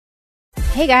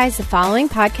Hey guys, the following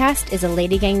podcast is a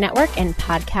Lady Gang Network and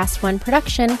Podcast One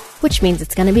production, which means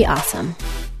it's going to be awesome.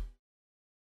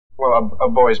 Well, a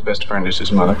boy's best friend is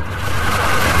his mother.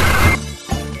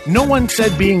 No one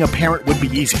said being a parent would be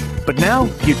easy, but now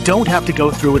you don't have to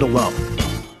go through it alone.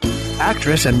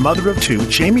 Actress and mother of two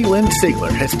Jamie Lynn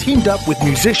Sigler has teamed up with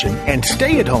musician and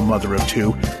stay-at-home mother of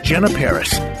two Jenna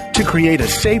Paris to create a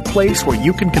safe place where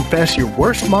you can confess your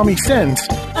worst mommy sins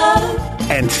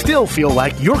and still feel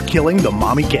like you're killing the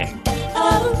mommy game.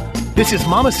 This is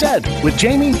Mama Said with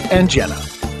Jamie and Jenna.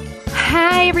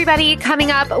 Hi, everybody.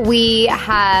 Coming up, we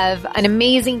have an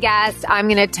amazing guest. I'm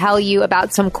going to tell you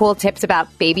about some cool tips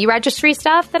about baby registry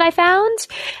stuff that I found.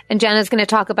 And Jenna's going to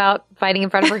talk about fighting in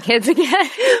front of her kids again.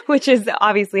 Which is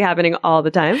obviously happening all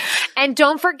the time. And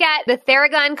don't forget, the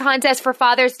Theragun contest for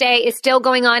Father's Day is still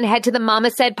going on. Head to the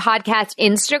Mama Said podcast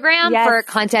Instagram for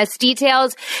contest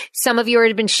details. Some of you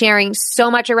have been sharing so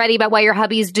much already about why your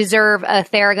hubbies deserve a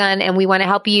Theragun, and we want to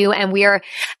help you. And we are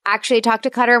actually talked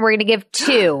to Cutter, and we're going to give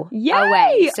two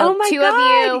away. So two of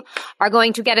you are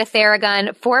going to get a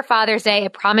Theragun for Father's Day. I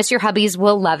promise your hubbies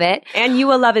will love it. And you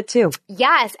will love it too.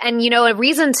 Yes. And you know, a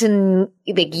reason to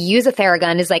use a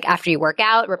Theragun is like after you work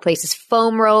out, it replaces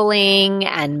foam rolling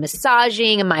and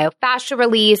massaging and myofascial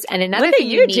release. And another thing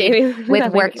you need Jamie.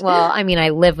 with working, well, I mean, I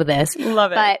live with this.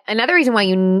 Love it. But another reason why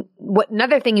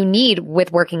another thing you need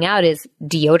with working out is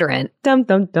deodorant. Dum,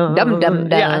 dum, dum. Dum, dum,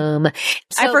 dum. Yeah.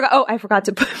 So, I forgot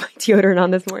to put my deodorant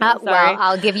on this morning. Sorry. Well,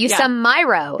 I'll give you some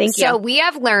Myro. Thank you. So we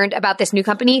have learned about this new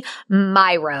company,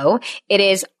 Myro. It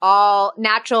is all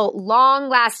natural,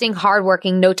 long-lasting,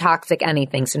 hard-working, no toxic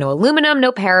anything. So no aluminum,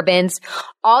 no parabens.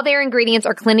 All their ingredients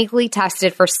are clinically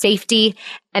tested for safety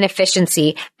and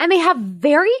efficiency. And they have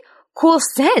very cool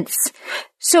scents.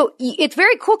 So it's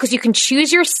very cool because you can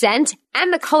choose your scent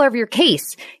and the color of your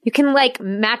case. You can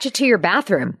match it to your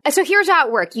bathroom. So here's how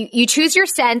it works. You choose your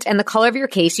scent and the color of your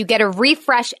case. You get a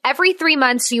refresh every 3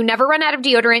 months. So you never run out of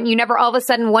deodorant. You never all of a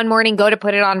sudden one morning go to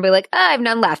put it on and be like, I have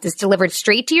none left. It's delivered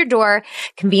straight to your door,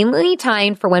 conveniently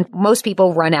timed for when most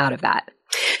people run out of that.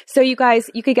 So you guys,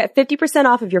 you could get 50%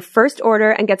 off of your first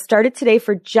order and get started today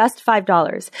for just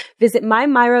 $5. Visit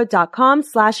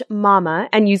mymyro.com/mama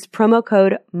and use promo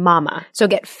code MAMA. So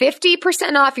get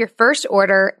 50% off your first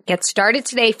order. Get started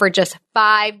today for just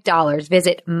 $5.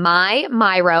 Visit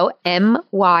mymyro,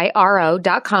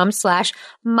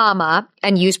 MYRO.com/mama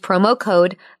and use promo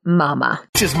code MAMA.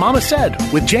 This is Mama Said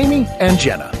with Jamie and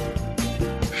Jenna.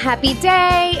 Happy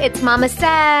day. It's Mama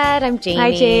Said. I'm Jamie.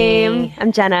 Hi, Jamie.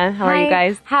 I'm Jenna. How are you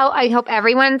guys? I hope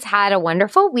everyone's had a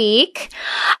wonderful week.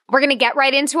 We're going to get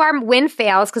right into our win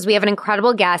fails because we have an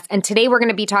incredible guest. And today we're going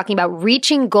to be talking about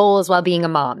reaching goals while being a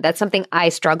mom. That's something I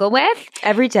struggle with.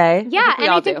 Every day. Yeah.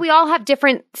 I think we all have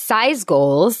different size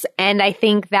goals. And I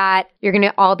think that you're going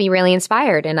to all be really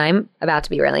inspired. And I'm about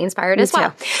to be really inspired as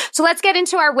well. So let's get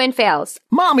into our win fails.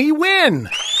 Mommy win.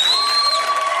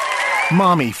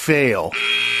 Mommy fail.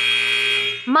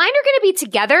 Mine are going to be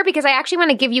together because I actually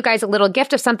want to give you guys a little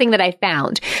gift of something that I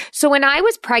found. So when I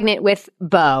was pregnant with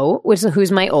Bo,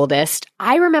 who's my oldest,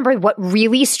 I remember what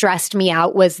really stressed me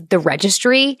out was the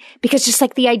registry because just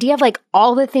the idea of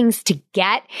all the things to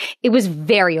get, it was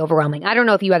very overwhelming. I don't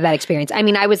know if you have that experience. I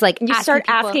mean, I was you start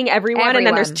asking everyone and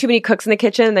then there's too many cooks in the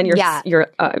kitchen and then you're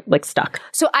stuck.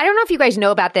 So I don't know if you guys know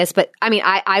about this, but I mean,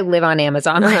 I live on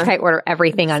Amazon. I order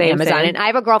everything on Amazon. And I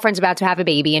have a girlfriend who's about to have a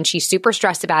baby and she's super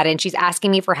stressed about it and she's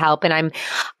asking me for help, and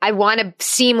I want to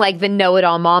seem like the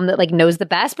know-it-all mom that knows the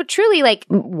best, but truly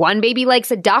one baby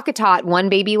likes a DockATot, one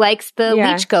baby likes the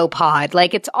Leech Go pod.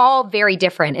 It's all very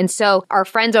different. And so our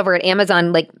friends over at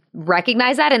Amazon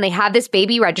recognize that, and they have this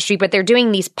baby registry, but they're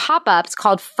doing these pop-ups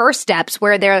called First Steps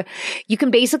where you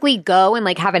can basically go and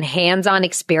have a hands-on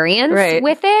experience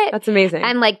with it. That's amazing.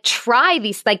 And try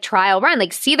these trial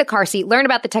run, see the car seat, learn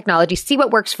about the technology, see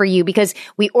what works for you, because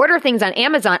we order things on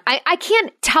Amazon. I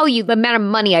can't tell you the amount of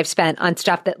money I've spent on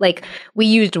stuff that we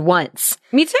used once.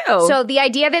 Me too. So the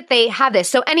idea that they have this.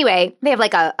 So anyway, they have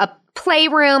a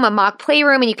playroom, a mock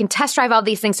playroom, and you can test drive all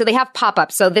these things. So they have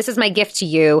pop-ups. So this is my gift to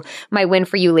you, my win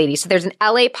for you ladies. So there's an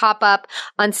LA pop-up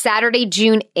on Saturday,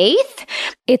 June 8th.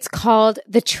 It's called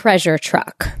the Treasure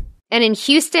Truck. And in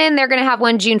Houston, they're going to have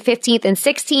one June 15th and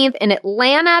 16th. In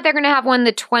Atlanta, they're going to have one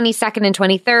the 22nd and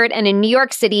 23rd. And in New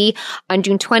York City on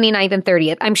June 29th and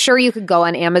 30th. I'm sure you could go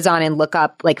on Amazon and look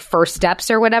up First Steps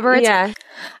or whatever.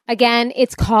 Again,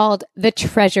 it's called the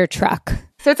Treasure Truck.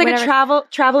 So it's a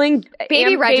traveling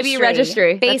baby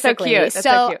registry. Basically. That's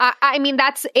so cute. I mean,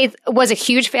 it was a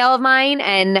huge fail of mine.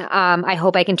 And I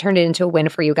hope I can turn it into a win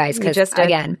for you guys. Because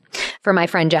again, for my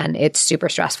friend Jen, it's super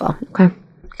stressful. Okay.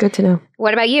 Good to know.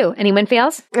 What about you? Any win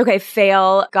fails? Okay,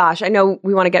 fail. Gosh, I know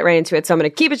we want to get right into it, so I'm going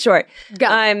to keep it short.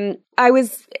 Go. I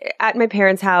was at my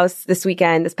parents' house this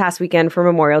past weekend for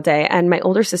Memorial Day, and my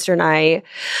older sister and I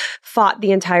fought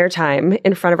the entire time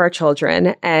in front of our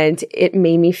children, and it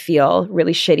made me feel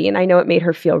really shitty. And I know it made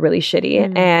her feel really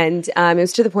shitty. And it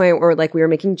was to the point where we were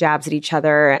making jabs at each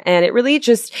other, and it really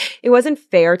it wasn't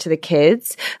fair to the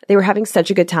kids. They were having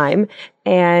such a good time.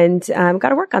 And got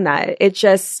to work on that.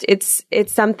 It's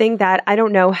something that I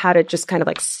don't know how to just kind of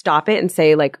stop it and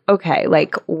say okay,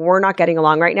 we're not getting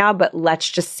along right now, but let's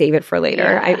just save it for later.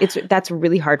 Yeah. That's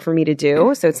really hard for me to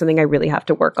do. So it's something I really have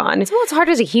to work on. Well, it's hard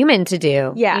as a human to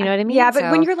do. Yeah. You know what I mean? Yeah.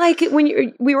 But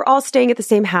when we were all staying at the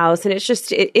same house, and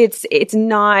it's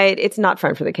not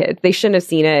fun for the kids. They shouldn't have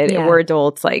seen it. Yeah. We're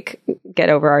adults. Get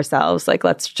over ourselves.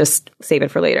 Let's just save it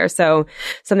for later. So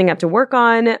something I have to work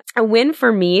on. A win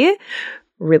for me.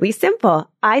 Really simple.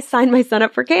 I signed my son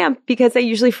up for camp because I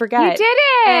usually forget. You did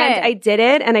it! And I did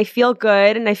it, and I feel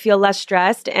good, and I feel less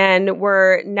stressed. And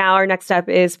our next step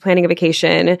is planning a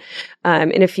vacation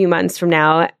in a few months from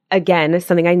now. Again,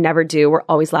 something I never do. We're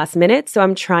always last minute. So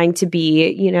I'm trying to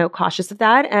be, cautious of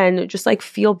that and just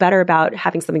feel better about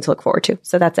having something to look forward to.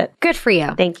 So that's it. Good for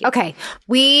you. Thank you. Okay.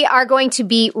 We are going to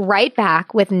be right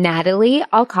back with Natalie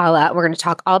Alcala. We're going to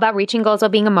talk all about reaching goals while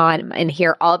being a mom and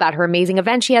hear all about her amazing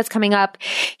event she has coming up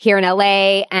here in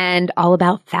LA and all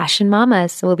about Fashion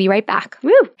Mamas. So we'll be right back.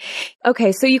 Woo!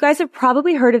 Okay. So you guys have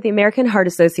probably heard of the American Heart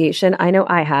Association. I know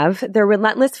I have. They're a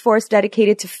relentless force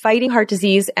dedicated to fighting heart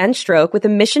disease and stroke with a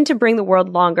mission to bring the world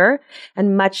longer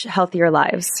and much healthier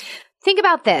lives. Think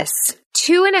about this.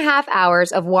 2.5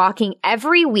 hours of walking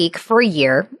every week for a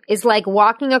year is like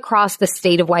walking across the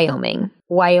state of Wyoming.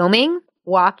 Wyoming,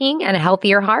 walking, and a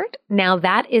healthier heart? Now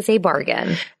that is a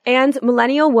bargain. And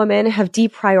millennial women have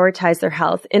deprioritized their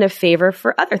health in a favor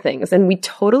for other things. And we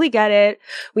totally get it.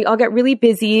 We all get really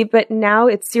busy, but now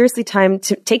it's seriously time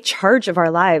to take charge of our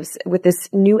lives with this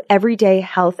new everyday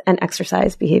health and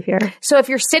exercise behavior. So if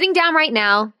you're sitting down right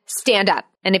now, stand up.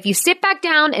 And if you sit back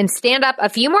down and stand up a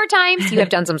few more times, you have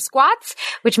done some squats,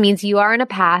 which means you are on a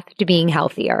path to being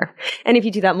healthier. And if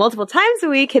you do that multiple times a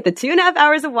week, hit the 2.5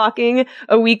 hours of walking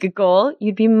a week goal,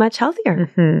 you'd be much healthier.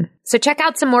 Mm-hmm. So check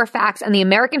out some more facts on the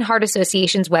American Heart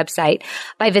Association's website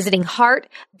by visiting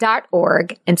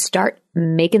heart.org and start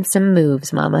making some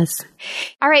moves, mamas.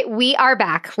 All right, we are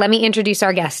back. Let me introduce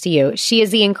our guest to you. She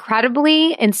is the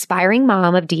incredibly inspiring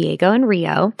mom of Diego and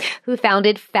Rio, who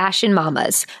founded Fashion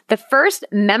Mamas, the first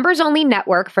members-only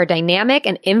network for dynamic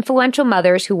and influential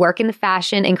mothers who work in the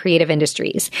fashion and creative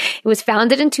industries. It was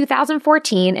founded in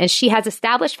 2014, and she has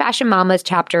established Fashion Mamas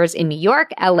chapters in New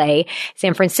York, LA,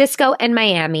 San Francisco, and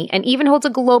Miami, and even holds a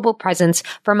global presence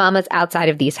for mamas outside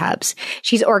of these hubs.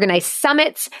 She's organized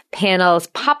summits, panels,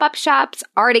 pop-up shops,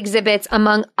 art exhibits,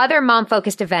 among other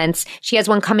mom-focused events. She has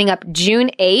one coming up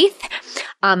June 8th.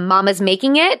 Mama's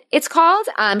Making It, it's called.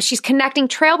 She's connecting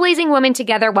trailblazing women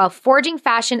together while forging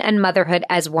fashion and motherhood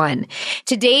as one.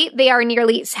 To date, they have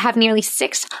nearly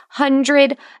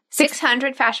 600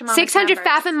 Fashion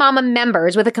Mama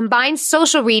members with a combined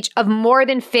social reach of more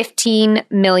than 15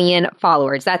 million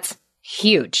followers. That's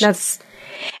huge.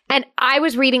 And I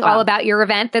was reading all about your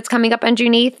event that's coming up on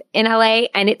June 8th in LA,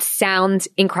 and it sounds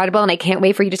incredible, and I can't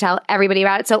wait for you to tell everybody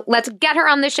about it. So let's get her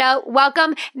on the show.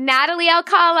 Welcome, Natalie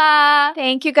Alcala.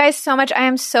 Thank you guys so much. I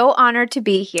am so honored to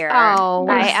be here. Oh,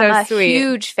 I am a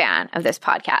huge fan of this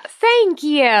podcast. Thank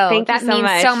you. That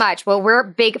means so much. Well, we're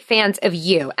big fans of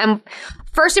you. And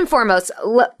first and foremost,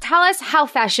 tell us how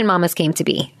Fashion Mamas came to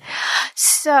be.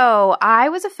 So I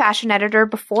was a fashion editor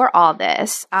before all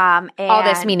this. All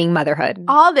this meaning motherhood.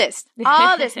 All this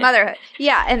motherhood.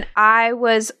 Yeah. And I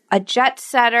was a jet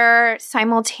setter,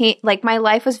 my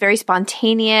life was very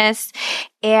spontaneous.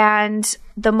 And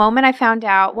the moment I found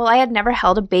out, I had never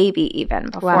held a baby even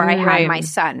before I had my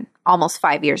son almost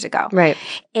 5 years ago. Right.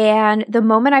 And the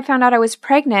moment I found out I was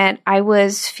pregnant, I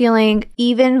was feeling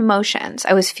even emotions.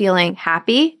 I was feeling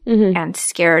happy and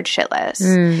scared shitless.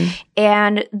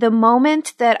 And the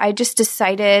moment that I just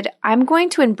decided I'm going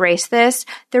to embrace this,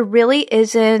 there really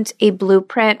isn't a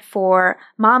blueprint for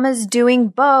mamas doing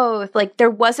both. There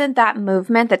wasn't that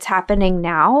movement that's happening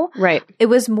now. Right. It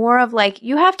was more of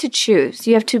you have to choose.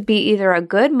 You have to be either a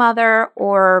good mother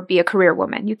or be a career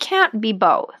woman. You can't be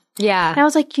both. Yeah. And I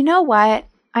was like, you know what?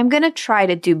 I'm going to try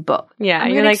to do both. Yeah.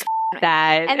 You're like,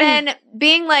 that. And then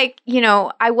being like,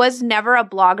 I was never a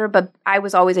blogger, but I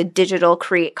was always a digital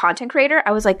content creator.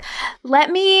 I was like, let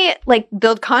me like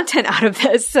build content out of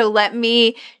this. So let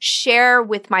me share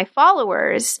with my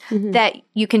followers that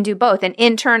you can do both. And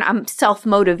in turn, I'm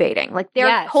self-motivating. Like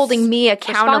they're holding me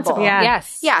accountable.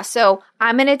 Yes. Yeah. So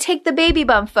I'm going to take the baby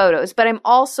bump photos, but I'm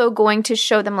also going to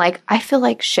show them like, I feel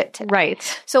like shit today.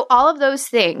 Right. So all of those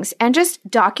things and just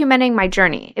documenting my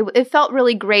journey. It felt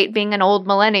really great being an old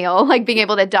millennial, like being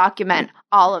able to document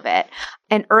all of it.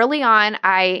 And early on,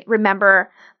 I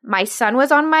remember my son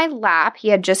was on my lap. He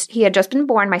had just been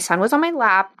born. My son was on my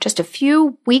lap, just a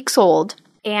few weeks old.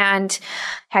 And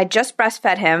had just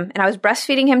breastfed him, and I was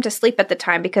breastfeeding him to sleep at the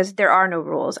time because there are no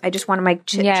rules. I just wanted my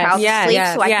child to sleep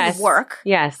so I could work.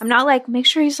 Yes. I'm not like, make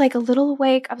sure he's like a little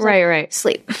awake. I was like,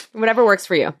 sleep. Whatever works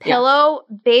for you. Pillow,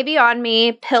 baby on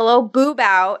me, pillow, boob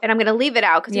out, and I'm going to leave it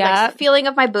out because he likes the feeling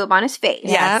of my boob on his face.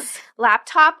 Yes.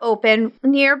 Laptop open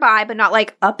nearby, but not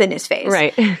like up in his face.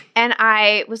 Right. And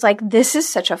I was like, this is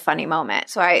such a funny moment.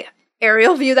 So I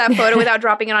aerial view that photo without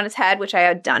dropping it on his head, which I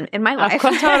had done in my life.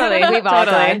 Totally. We've all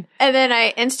done. And then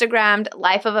I Instagrammed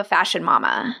Life of a Fashion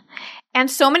Mama. And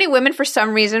so many women, for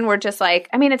some reason, were just like,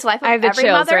 I mean, it's life of I have the every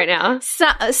chills mother right now.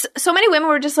 So many women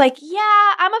were just like,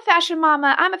 yeah, I'm a fashion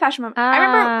mama. I'm a fashion mama. I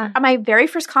remember my very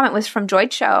first comment was from Joy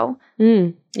Cho.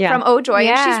 From Oh Joy.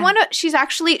 Yeah. And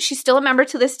she's still a member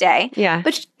to this day. Yeah.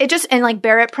 But and like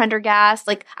Barrett Prendergast,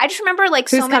 like I just remember like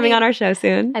Who's coming on our show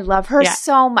soon? I love her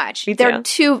so much. Me too. They're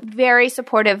two very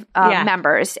supportive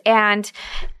members. And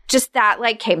just that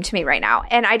like came to me right now.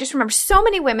 And I just remember so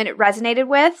many women it resonated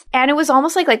with. And it was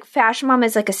almost like fashion mom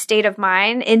is like a state of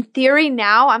mind. In theory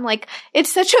now, I'm like,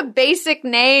 it's such a basic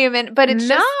name. But it's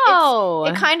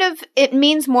it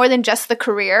means more than just the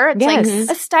career. It's like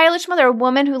a stylish mother, a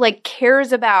woman who like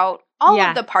cares about all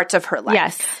of the parts of her life.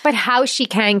 Yes. But how she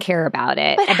can care about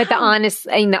it. But the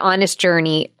honest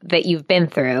journey that you've been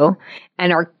through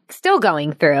and are still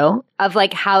going through of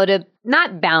like how to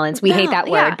not balance, we hate that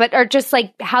word, but are just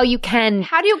like how you can.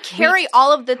 How do you carry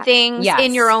all of the things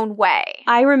in your own way?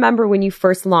 I remember when you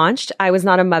first launched, I was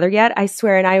not a mother yet, I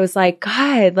swear. And I was like,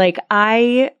 God, like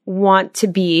I want to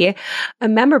be a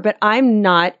member, but I'm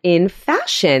not in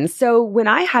fashion. So when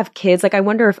I have kids, like I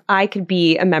wonder if I could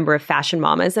be a member of Fashion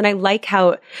Mamas. And I like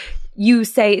how you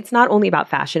say it's not only about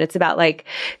fashion, it's about like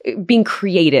being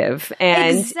creative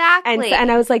and exactly. And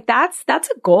I was like, that's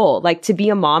a goal, like to be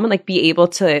a mom and like be able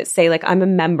to say like I'm a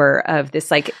member of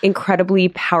this like incredibly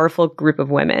powerful group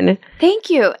of women. Thank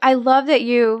you. I love that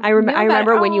you. I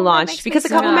remember when you launched because a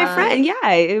couple of my friends,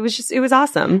 it was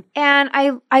awesome. And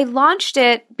I launched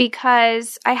it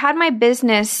because I had my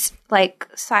business like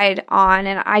side on,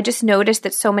 and I just noticed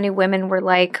that so many women were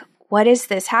like, what is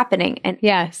this happening? And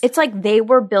it's like they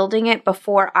were building it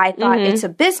before I thought it's a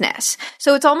business.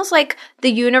 So it's almost like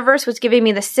the universe was giving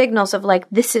me the signals of like,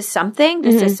 this is something,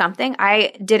 this is something.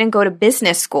 I didn't go to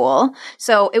business school.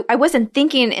 So I wasn't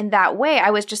thinking in that way. I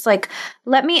was just like,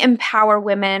 let me empower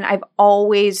women. I've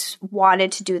always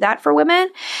wanted to do that for women.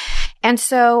 And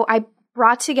so I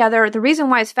brought together, the reason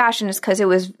why it's fashion is because it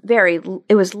was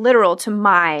literal to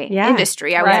my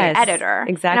industry. I was an editor.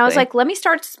 Exactly. And I was like, let me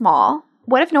start small.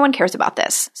 What if no one cares about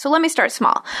this? So let me start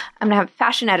small. I'm going to have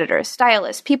fashion editors,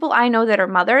 stylists, people I know that are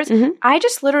mothers. I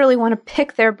just literally want to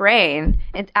pick their brain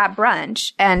at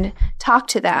brunch and talk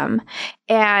to them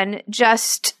and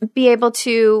just be able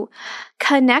to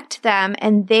connect them,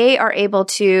 and they are able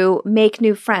to make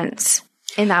new friends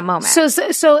in that moment.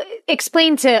 So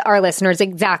explain to our listeners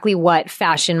exactly what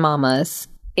Fashion Mamas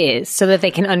is so that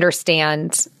they can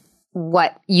understand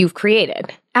what you've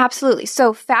created. Absolutely.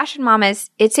 So Fashion Mamas,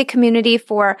 it's a community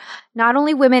for not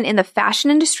only women in the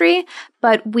fashion industry,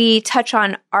 but we touch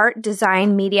on art,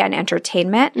 design, media, and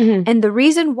entertainment. And the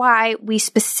reason why we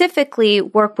specifically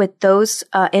work with those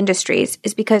industries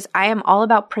is because I am all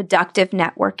about productive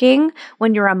networking.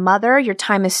 When you're a mother, your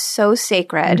time is so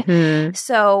sacred.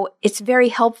 So it's very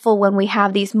helpful when we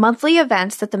have these monthly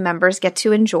events that the members get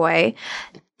to enjoy.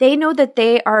 They know that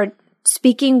they are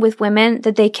speaking with women,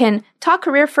 that they can talk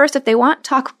career first if they want,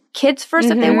 talk kids first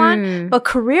if they want, but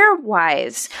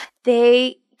career-wise,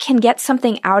 they can get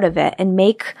something out of it and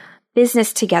make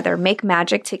business together, make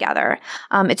magic together.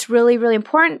 It's really, really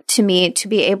important to me to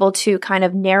be able to kind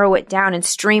of narrow it down and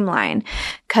streamline,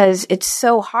 because it's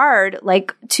so hard,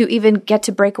 like, to even get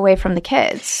to break away from the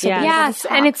kids. So yes,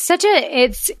 and it's such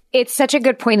a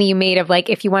good point that you made of like,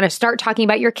 if you want to start talking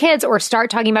about your kids or start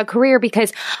talking about career,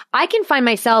 because I can find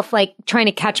myself like trying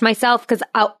to catch myself because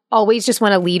always just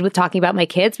want to lead with talking about my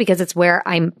kids because it's where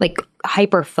I'm like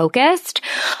hyper focused.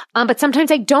 But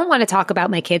sometimes I don't want to talk about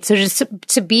my kids. So just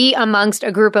to be amongst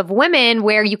a group of women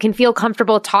where you can feel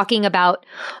comfortable talking about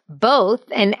both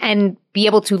and be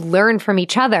able to learn from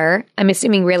each other. I'm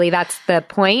assuming really that's the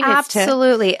point.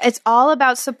 Absolutely. It's all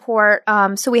about support.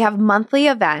 So we have monthly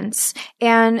events.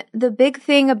 And the big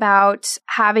thing about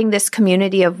having this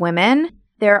community of women,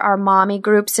 there are mommy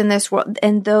groups in this world,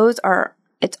 and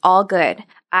it's all good.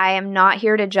 I am not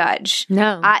here to judge.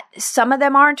 No. Some of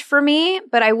them aren't for me,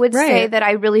 but I would say that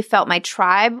I really felt my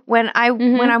tribe when I'm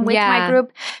with my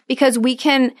group, because we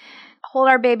can hold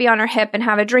our baby on our hip and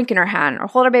have a drink in our hand, or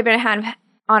hold our baby on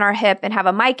our hip and have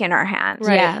a mic in our hand.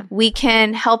 Right. Yeah. We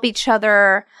can help each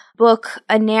other book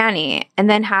a nanny and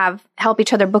then help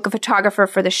each other book a photographer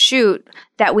for the shoot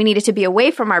that we needed to be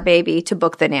away from our baby to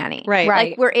book the nanny.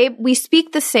 Right. Like we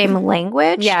speak the same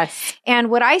language. Yes. And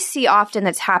what I see often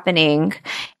that's happening,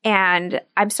 and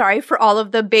I'm sorry for all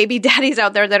of the baby daddies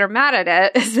out there that are mad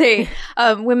at it, is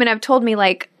women have told me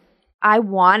like, I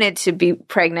wanted to be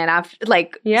pregnant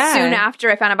soon after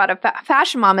I found out about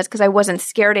Fashion Mom, is because I wasn't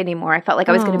scared anymore. I felt like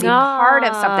I was going to be part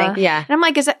of something. Yeah. And I'm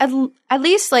like, is it at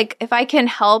least like if I can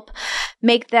help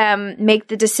make them make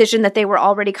the decision that they were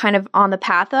already kind of on the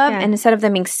path of, and instead of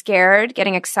them being scared,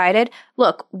 getting excited.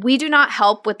 Look, we do not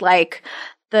help with like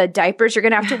the diapers you're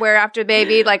going to have to wear after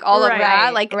baby, like all of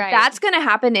that. Like that's going to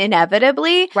happen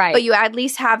inevitably. Right. But you at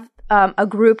least have a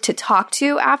group to talk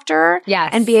to after,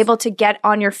 and be able to get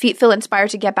on your feet, feel inspired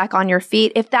to get back on your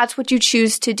feet if that's what you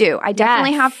choose to do. I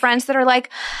definitely have friends that are like,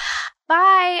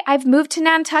 bye, I've moved to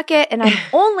Nantucket and I'm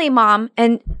only mom,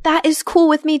 and that is cool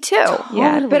with me too.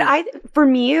 Yeah. But for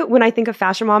me, when I think of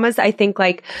fashion mamas, I think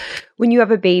like when you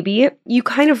have a baby, you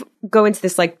kind of go into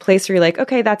this like place where you're like,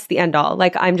 okay, that's the end all.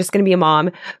 Like I'm just going to be a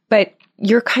mom, but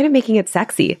you're kind of making it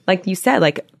sexy. Like you said,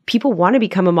 like people want to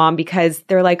become a mom because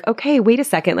they're like, okay, wait a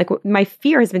second. Like my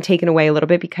fear has been taken away a little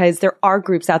bit because there are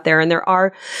groups out there and there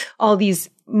are all these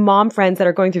mom friends that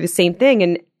are going through the same thing.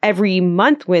 And every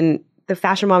month when the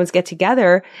fashion moms get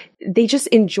together, they just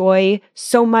enjoy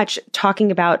so much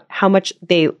talking about how much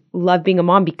they love being a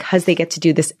mom because they get to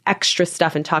do this extra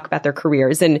stuff and talk about their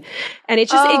careers. And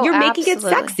it's just, you're making it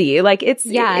sexy. Like it's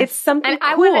something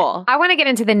cool. I want to get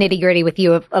into the nitty gritty with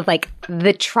you of like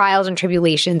the trials and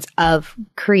tribulations of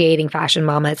creating Fashion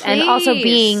Mamas. Please. And also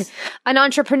being an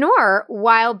entrepreneur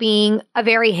while being a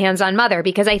very hands-on mother,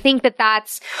 because I think that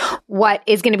that's what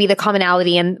is going to be the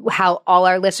commonality and how all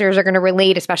our listeners are going to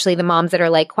relate, especially the moms that are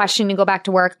like questioning to go back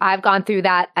to work. I've gone through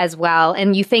that as well.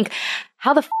 And you think,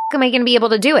 how the am I going to be able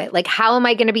to do it? Like, how am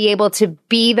I going to be able to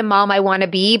be the mom I want to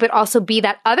be, but also be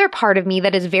that other part of me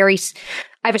that is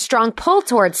I have a strong pull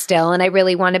towards still, and I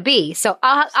really want to be. So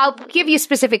I'll give you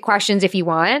specific questions if you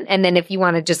want. And then if you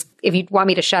want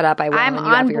me to shut up, I will. I'm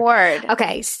on board.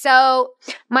 Okay. So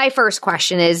my first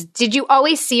question is, did you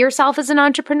always see yourself as an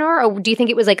entrepreneur, or do you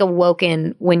think it was like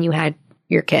awoken when you had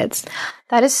your kids?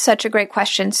 That is such a great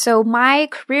question. So my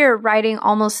career, writing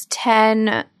almost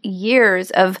 10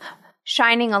 years of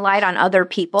shining a light on other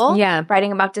people,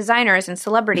 writing about designers and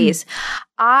celebrities,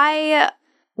 I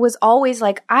was always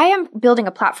like, I am building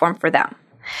a platform for them.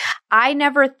 I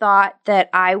never thought that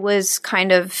I was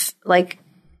kind of like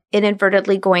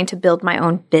inadvertently going to build my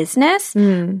own business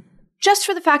just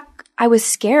for the fact I was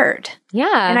scared.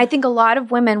 Yeah. And I think a lot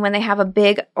of women, when they have a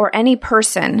big, or any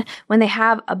person, when they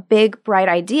have a big, bright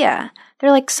idea,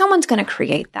 they're like, someone's going to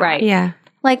create that. Right. Yeah.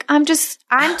 Like, I'm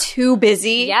too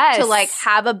busy to like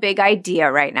have a big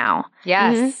idea right now.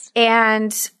 Yes.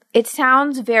 And it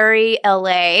sounds very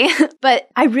LA, but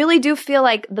I really do feel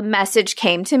like the message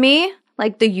came to me.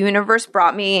 Like the universe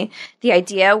brought me the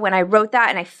idea when I wrote that,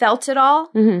 and I felt it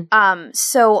all.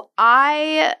 So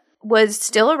I was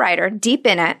still a writer, deep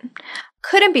in it.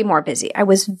 Couldn't be more busy. I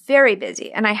was very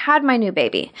busy, and I had my new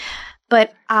baby.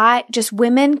 But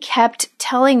women kept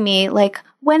telling me like,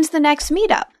 when's the next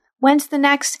meetup? When's the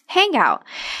next hangout?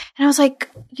 And I was like,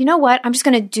 you know what? I'm just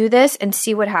going to do this and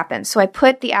see what happens. So I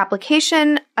put an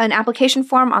application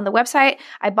form on the website.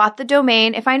 I bought the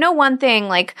domain. If I know one thing,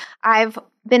 like I've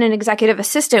been an executive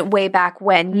assistant way back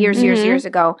when, years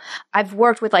ago. I've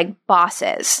worked with like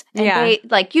bosses, and they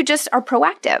like, you just are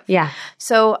proactive. Yeah.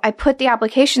 So I put the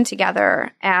application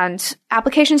together, and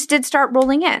applications did start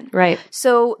rolling in. Right.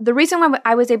 So the reason why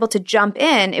I was able to jump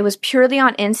in, it was purely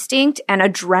on instinct and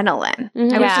adrenaline.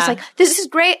 I was just like, this is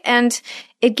great. And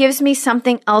it gives me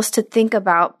something else to think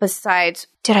about besides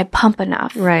did I pump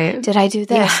enough? Right. Did I do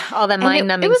this? Yeah, all the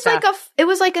mind-numbing stuff. It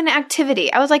was like an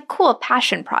activity. I was like, cool,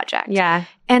 passion project. Yeah.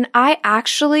 And I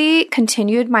actually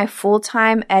continued my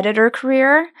full-time editor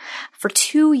career for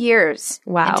 2 years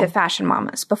into Fashion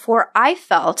Mamas before I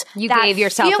felt you gave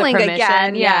yourself the permission.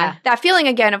 Again, that feeling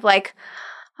again of like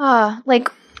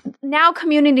now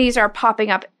communities are popping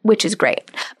up, which is great.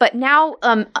 But now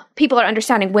people are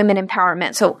understanding women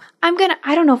empowerment. So I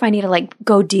don't know if I need to like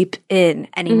go deep in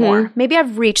anymore. Mm-hmm. Maybe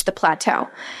I've reached the plateau.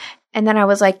 And then I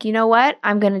was like, you know what?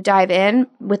 I'm going to dive in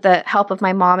with the help of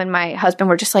my mom and my husband.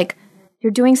 We're just like,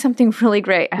 you're doing something really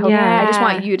great. I hope I just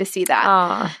want you to see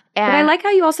that. But I like how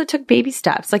you also took baby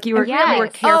steps. Like you were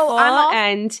careful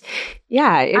and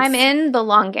I'm in the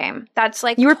long game. That's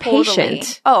like you were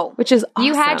patient. Which is awesome.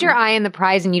 You had your eye on the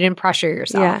prize and you didn't pressure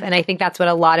yourself. Yeah. And I think that's what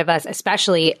a lot of us,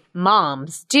 especially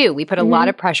moms, do. We put a lot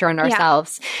of pressure on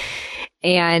ourselves.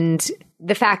 And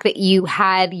the fact that you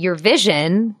had your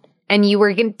vision and you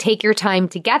were going to take your time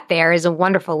to get there is a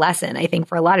wonderful lesson, I think,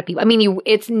 for a lot of people. I mean,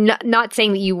 it's not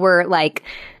saying that you were like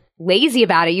lazy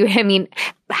about it.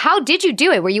 How did you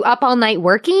do it? Were you up all night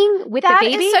working with the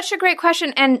baby? That is such a great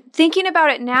question. And thinking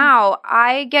about it now,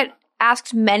 I get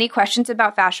asked many questions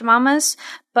about Fashion Mamas,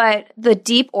 but the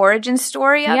deep origin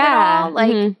story of it all,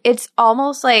 like it's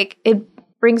almost like it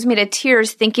brings me to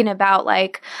tears thinking about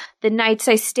like the nights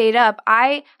I stayed up.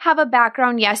 I have a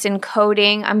background, yes, in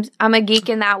coding. I'm a geek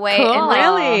in that way. Cool. And like,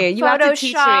 really? You have to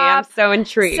teach me. I'm so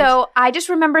intrigued. So I just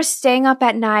remember staying up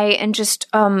at night and just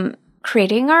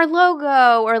creating our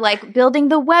logo or like building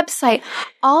the website.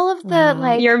 All of the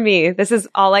like You're me. This is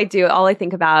all I do, all I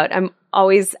think about. I'm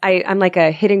like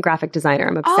a hidden graphic designer.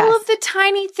 I'm obsessed. All of the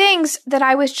tiny things that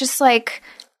I was just like,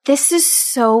 this is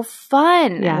so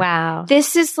fun. Yeah. Wow.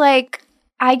 This is like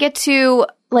I get to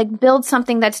like build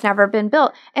something that's never been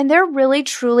built. And there really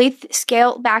truly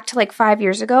scale back to like 5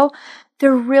 years ago,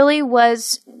 there really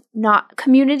was not,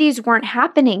 communities weren't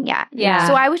happening yet. Yeah.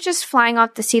 So I was just flying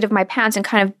off the seat of my pants and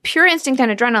kind of pure instinct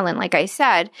and adrenaline, like I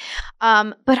said.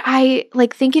 But I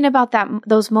like thinking about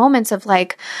those moments of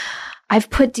like, I've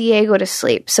put Diego to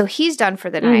sleep. So he's done for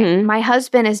the night. Mm-hmm. My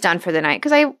husband is done for the night.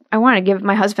 Because I want to give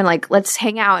my husband like, let's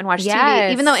hang out and watch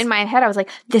TV. Even though in my head I was like,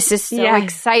 this is so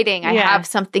exciting. I have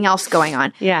something else going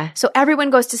on. Yeah. So everyone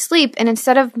goes to sleep. And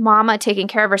instead of mama taking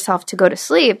care of herself to go to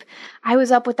sleep, I was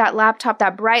up with that laptop,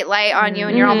 that bright light on you.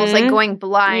 And you're almost like going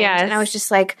blind. Yes. And I was just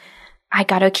like, I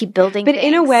got to keep building But things.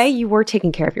 in a way, you were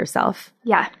taking care of yourself.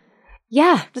 Yeah.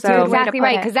 Yeah, that's a good way to exactly put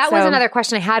right. it. Because that was another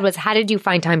question I had was how did you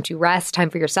find time to rest, time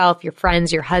for yourself, your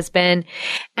friends, your husband?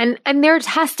 And there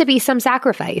has to be some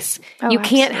sacrifice. You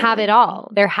can't have it all.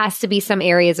 There has to be some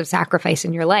areas of sacrifice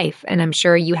in your life. And I'm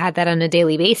sure you had that on a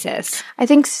daily basis. I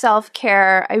think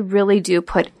self-care, I really do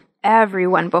put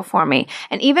everyone before me.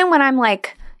 And even when I'm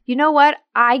like, you know what?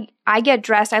 I get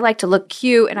dressed. I like to look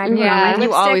cute and I put on my lipstick.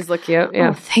 You always look cute. Yeah.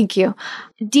 Oh, thank you.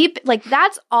 Deep, like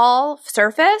that's all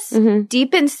surface. Mm-hmm.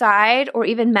 Deep inside or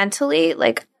even mentally,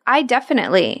 like I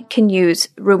definitely can use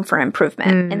room for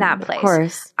improvement in that place. Of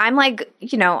course. I'm like,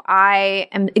 I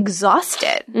am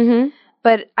exhausted. Mm-hmm.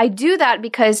 But I do that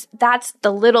because that's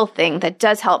the little thing that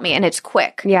does help me and it's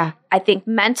quick. Yeah. I think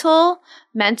mindfulness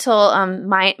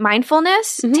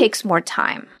takes more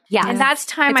time. Yeah. And that's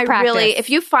time It's I really,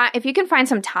 practice. if you can find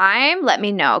some time, let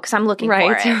me know because I'm looking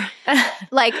for it.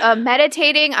 Like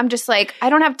meditating, I'm just like, I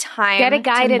don't have time. Get a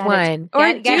guided one.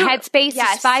 Or get Headspace,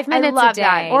 just 5 minutes I love a day.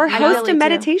 that. Or I host really a do.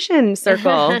 meditation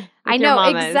circle. I know,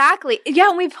 exactly. Yeah,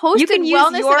 and we've hosted You can use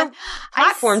wellness your events.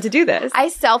 platform to do this. I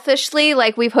selfishly,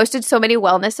 like, we've hosted so many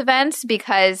wellness events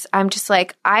because I'm just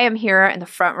like, I am here in the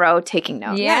front row taking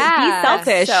notes. Yeah. Be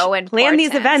selfish. So important. Plan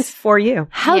these events for you.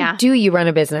 How do you run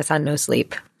a business on no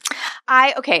sleep?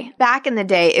 Back in the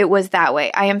day, it was that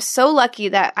way. I am so lucky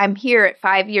that I'm here at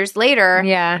 5 years later.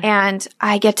 Yeah. And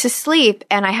I get to sleep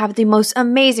and I have the most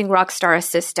amazing rock star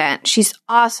assistant. She's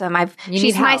awesome.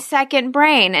 She's my second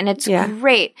brain and it's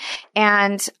great.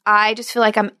 And I just feel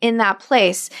like I'm in that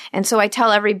place. And so I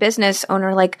tell every business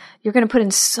owner, like, you're going to put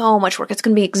in so much work. It's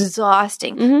going to be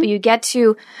exhausting, but you get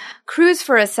to cruise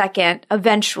for a second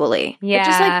eventually. Yeah. But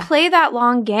just like play that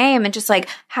long game and just like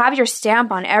have your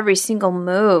stamp on every single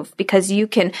move because you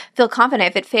can feel confident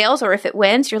if it fails or if it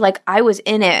wins, you're like, I was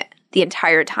in it the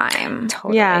entire time.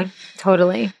 Totally. Yeah.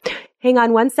 Totally. Hang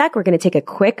on one sec. We're going to take a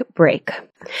quick break.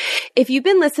 If you've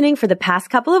been listening for the past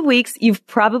couple of weeks, you've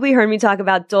probably heard me talk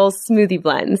about Dole's smoothie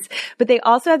blends, but they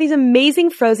also have these amazing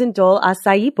frozen Dole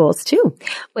acai bowls too.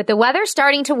 With the weather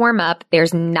starting to warm up,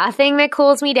 there's nothing that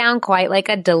cools me down quite like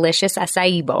a delicious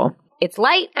acai bowl. It's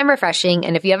light and refreshing,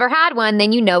 and if you ever had one,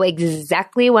 then you know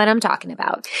exactly what I'm talking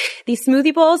about. These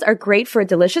smoothie bowls are great for a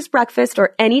delicious breakfast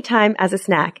or any time as a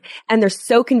snack, and they're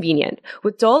so convenient.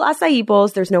 With Dole acai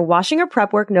bowls, there's no washing or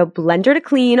prep work, no blender to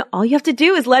clean. All you have to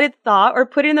do is let it thaw or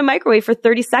put it in the microwave for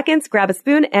 30 seconds, grab a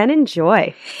spoon, and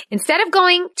enjoy. Instead of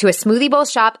going to a smoothie bowl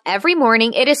shop every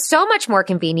morning, it is so much more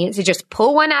convenient to just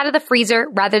pull one out of the freezer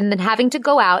rather than having to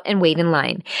go out and wait in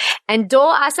line. And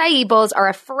Dole acai bowls are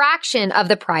a fraction of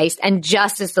the price and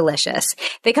just as delicious.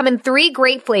 They come in 3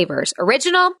 great flavors: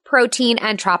 original, protein,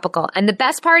 and tropical. And the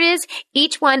best part is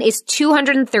each one is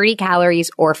 230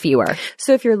 calories or fewer.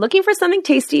 So if you're looking for something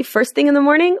tasty first thing in the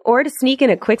morning or to sneak in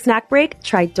a quick snack break,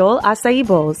 try Dole acai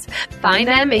bowls. Find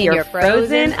them in your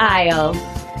frozen aisle.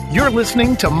 You're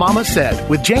listening to Mama Said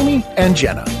with Jamie and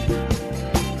Jenna.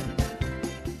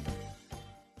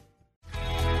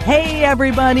 Hey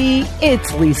everybody,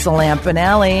 it's Lisa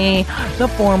Lampanelli, the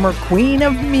former queen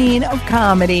of mean of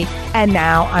comedy, and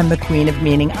now I'm the queen of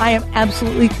meaning. I am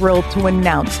absolutely thrilled to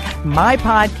announce my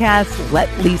podcast, Let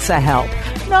Lisa Help.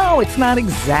 No, it's not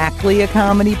exactly a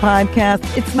comedy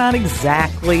podcast. It's not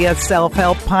exactly a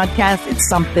self-help podcast. It's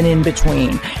something in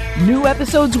between. New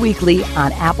episodes weekly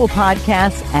on Apple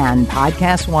Podcasts and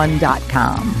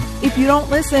PodcastOne.com. If you don't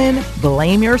listen,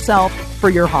 blame yourself for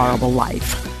your horrible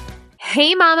life.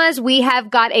 Hey mamas, we have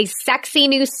got a sexy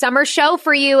new summer show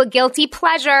for you, a guilty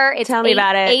pleasure. It's Tell me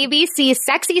about it. ABC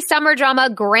sexy summer drama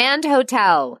Grand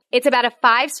Hotel. It's about a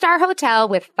 5-star hotel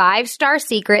with 5-star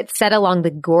secrets set along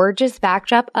the gorgeous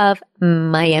backdrop of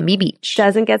Miami Beach.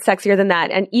 Doesn't get sexier than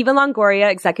that. And Eva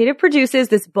Longoria executive produces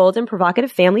this bold and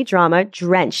provocative family drama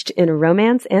drenched in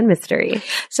romance and mystery.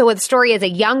 So the story is a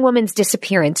young woman's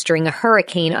disappearance during a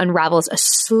hurricane unravels a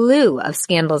slew of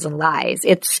scandals and lies.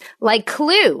 It's like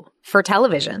Clue for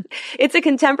television. It's a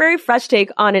contemporary fresh take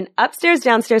on an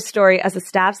upstairs-downstairs story as the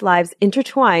staff's lives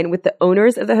intertwine with the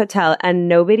owners of the hotel, and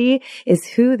nobody is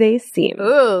who they seem.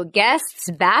 Ooh, guests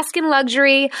bask in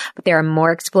luxury, but there are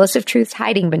more explosive truths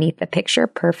hiding beneath the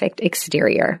picture-perfect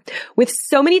exterior. With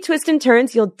so many twists and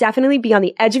turns, you'll definitely be on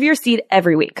the edge of your seat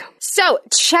every week. So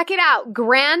check it out.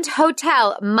 Grand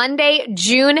Hotel, Monday,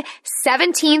 June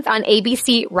 17th on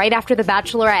ABC, right after The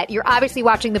Bachelorette. You're obviously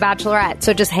watching The Bachelorette,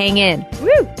 so just hang in.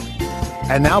 Woo!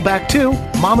 And now back to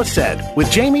Mama Said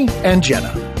with Jamie and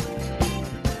Jenna.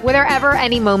 Were there ever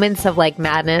any moments of like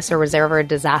madness, or was there ever a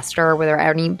disaster? Or were there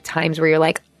any times where you're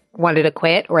like wanted to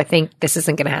quit or think this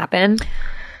isn't going to happen?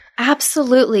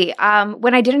 Absolutely.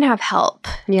 When I didn't have help.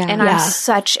 Yeah. And I'm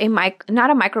such a not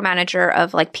a micromanager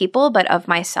of like people, but of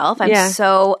myself. I'm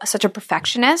such a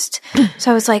perfectionist.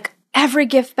 So I was like, every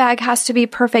gift bag has to be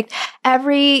perfect.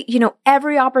 Every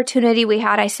opportunity we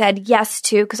had, I said yes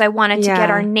to because I wanted to get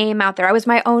our name out there. I was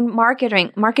my own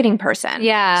marketing person.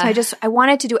 Yeah. So I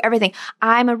wanted to do everything.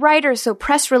 I'm a writer, so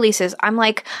press releases. I'm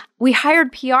like, we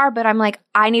hired PR, but I'm like,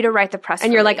 I need to write the press And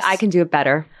release. you're like, I can do it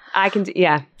better. I can do,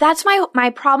 That's my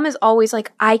problem is always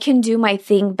like, I can do my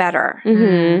thing better.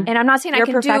 Mm-hmm. And I'm not saying You're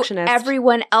I can do perfectionist.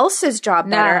 everyone else's job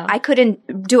better. No. I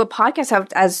couldn't do a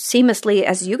podcast as seamlessly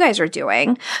as you guys are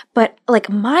doing, but like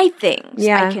my things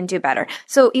I can do better.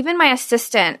 So even my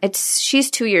assistant, she's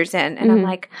 2 years in and I'm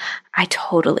like, I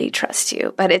totally trust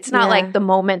you, but it's not like the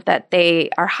moment that they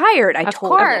are hired. Of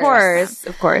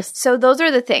course. So those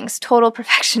are the things, total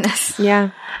perfectionist.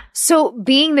 Yeah. So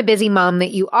being the busy mom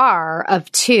that you are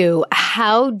of 2,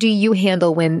 how do you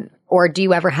handle or do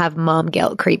you ever have mom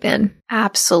guilt creep in?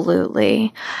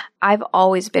 Absolutely. I've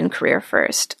always been career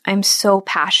first. I'm so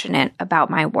passionate about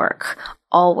my work.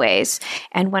 Always.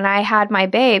 And when I had my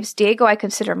babes, Diego, I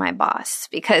consider my boss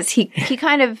because he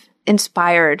kind of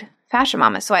inspired Fashion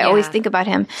Mama. So I always think about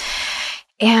him.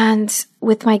 And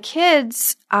with my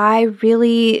kids, I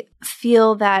really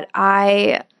feel that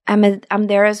I'm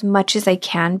there as much as I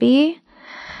can be,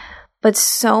 but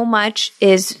so much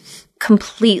is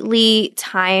completely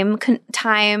time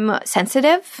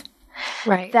sensitive.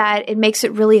 Right. That it makes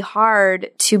it really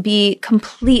hard to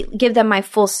give them my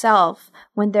full self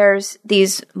when there's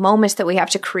these moments that we have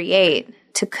to create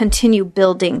to continue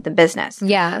building the business.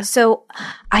 Yeah. So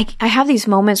I have these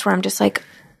moments where I'm just like,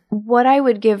 what I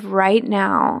would give right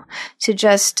now to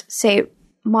just say,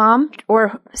 Mom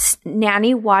or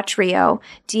Nanny, watch Rio.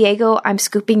 Diego, I'm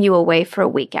scooping you away for a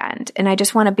weekend. And I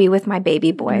just want to be with my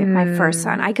baby boy, my first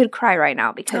son. I could cry right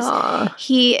now because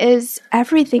he is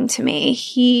everything to me.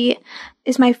 He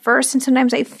is my first. And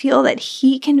sometimes I feel that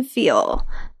he can feel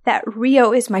that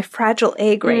Rio is my fragile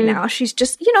egg right now. She's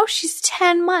just, she's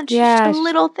 10 months. She's just a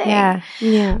little thing.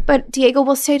 Yeah. But Diego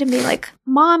will say to me like,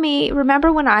 Mommy,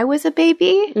 remember when I was a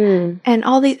baby? And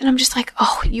all these, and I'm just like,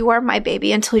 oh, you are my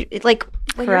baby until like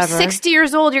when you're 60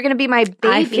 years old, you're going to be my baby.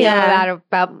 I feel that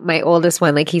about my oldest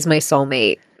one. Like, he's my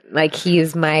soulmate. Like,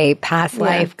 he's my past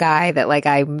life guy that, like,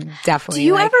 I'm definitely. Do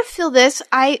you ever feel this?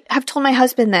 I have told my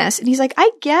husband this, and he's like, I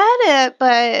get it,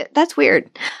 but that's weird.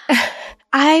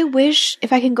 I wish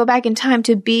if I can go back in time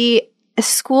to be a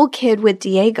school kid with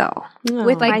Diego,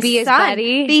 with like my be his son,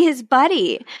 buddy? be his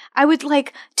buddy. I would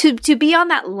like to be on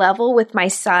that level with my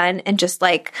son and just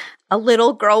like a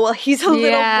little girl while he's a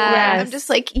little boy. I'm just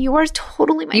like, you are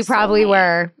totally my You probably soulmate.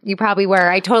 were. You probably were.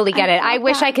 I totally get it. I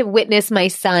wish I could witness my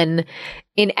son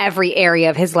in every area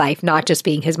of his life, not just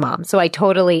being his mom. So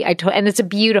and it's a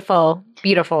beautiful,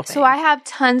 beautiful thing. So I have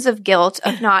tons of guilt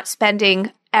of not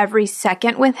spending every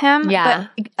second with him. Yeah.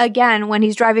 But again, when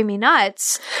he's driving me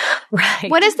nuts, right.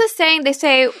 What is the saying? They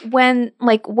say when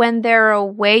they're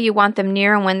away, you want them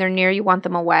near, and when they're near, you want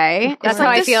them away. That's how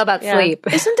I feel about sleep.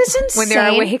 Isn't this insane? When they're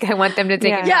awake, I want them to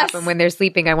take a nap, and when they're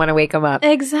sleeping, I want to wake them up.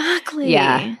 Exactly.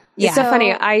 Yeah. It's so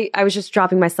funny. I was just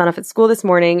dropping my son off at school this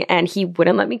morning and he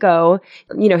wouldn't let me go.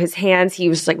 You know, his hands, he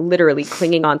was like literally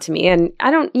clinging onto me. And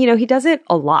I don't, he does it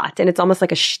a lot and it's almost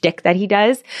like a shtick that he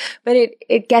does, but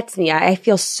it gets me. I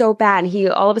feel so bad. And he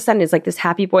all of a sudden is like this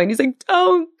happy boy and he's like,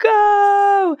 don't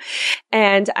go.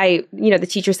 And the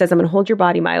teacher says, I'm going to hold your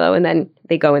body, Milo. And then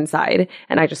they go inside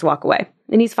and I just walk away.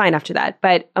 And he's fine after that.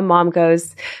 But a mom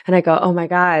goes, and I go, oh my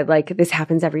God, like this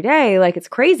happens every day. Like it's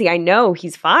crazy. I know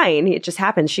he's fine. It just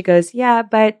happens. She goes, yeah,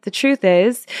 but the truth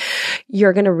is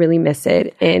you're going to really miss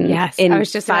it in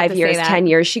 5 years, 10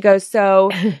 years. She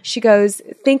goes,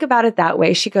 think about it that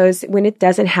way. She goes, when it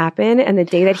doesn't happen and the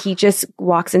day that he just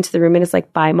walks into the room and is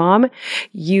like, bye mom,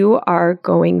 you are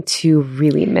going to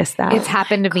really miss that. It's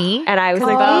happened to me. And I was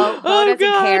like, Bo doesn't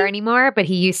care anymore, but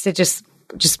he used to just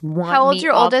want How old's me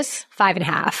your oldest?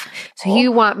 5.5. So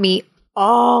you want me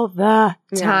all the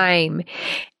time.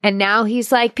 And now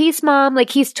he's like, peace, mom. Like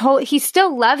he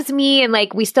still loves me and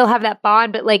like we still have that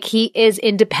bond, but like he is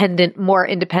more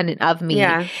independent of me.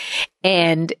 Yeah.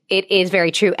 And it is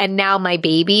very true. And now my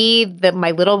baby,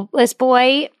 my littlest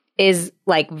boy is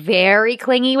like very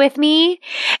clingy with me.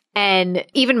 And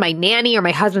even my nanny or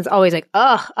my husband's always like,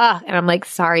 and I'm like,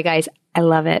 sorry guys. I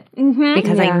love it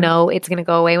because I know it's going to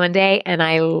go away one day. And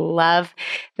I love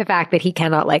the fact that he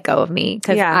cannot let go of me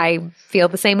because I feel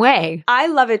the same way. I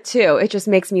love it too. It just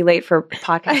makes me late for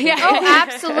podcasting. Oh,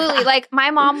 absolutely. Like my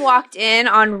mom walked in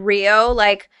on Rio.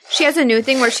 Like she has a new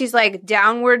thing where she's like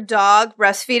downward dog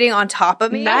breastfeeding on top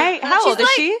of me. How old is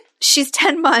she? She's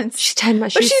 10 months. She's 10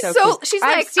 months. But she's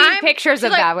I've like, seen pictures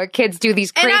of that where kids do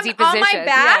these crazy and I'm positions. on my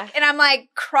back and I'm like,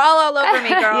 crawl all over me,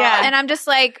 girl. And I'm just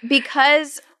like,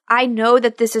 because I know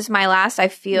that this is my last. I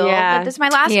feel that this is my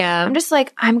last. Yeah. I'm just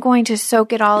like, I'm going to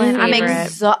soak it all in.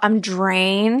 I'm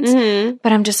drained,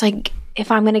 but I'm just like,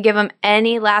 if I'm going to give him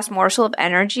any last morsel of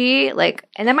energy, like,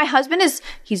 and then my husband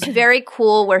he's very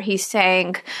cool where he's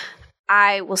saying,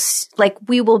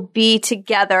 we will be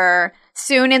together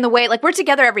soon in the way, like we're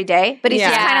together every day, but he's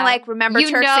just kind of like, remember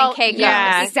Turks and Caicos.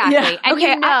 Yeah, exactly.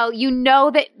 Yeah. And you know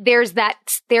that there is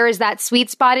that sweet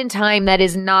spot in time that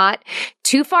is not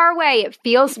too far away. It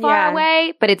feels far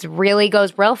away, but it really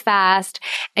goes real fast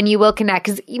and you will connect.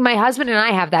 Because my husband and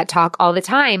I have that talk all the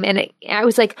time. And I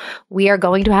was like, we are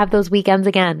going to have those weekends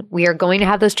again. We are going to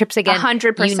have those trips again.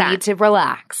 100%. You need to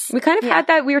relax. We kind of had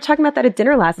that. We were talking about that at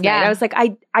dinner last night. I was like,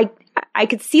 I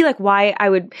could see like why I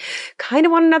would kind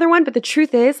of want another one, but the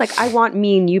truth is like I want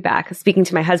me and you back. Speaking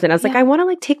to my husband, I was like, I want to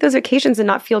like take those vacations and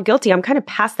not feel guilty. I'm kind of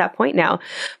past that point now.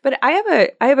 But I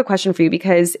have a question for you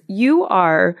because you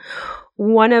are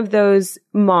one of those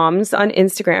moms on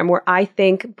Instagram where I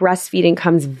think breastfeeding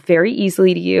comes very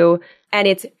easily to you. And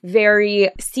it's very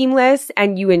seamless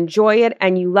and you enjoy it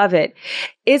and you love it.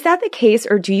 Is that the case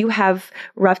or do you have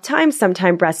rough times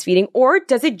sometime breastfeeding or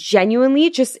does it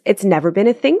genuinely it's never been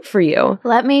a thing for you?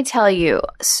 Let me tell you.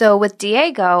 So with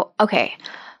Diego, okay,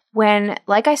 when,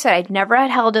 like I said, I'd never had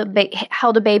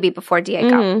held a baby before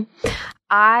Diego.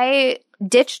 I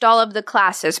ditched all of the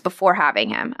classes before having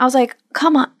him. I was like,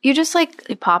 come on, you just like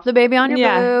you pop the baby on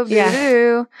your boob.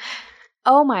 Yeah.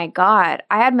 Oh my God.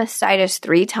 I had mastitis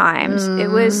 3 times. It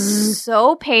was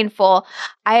so painful.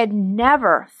 I had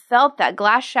never felt that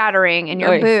glass shattering in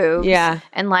your boobs. Yeah.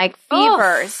 And like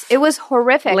fevers. It was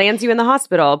horrific. Lands you in the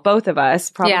hospital. Both of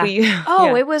us probably.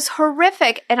 Yeah. It was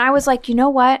horrific. And I was like, you know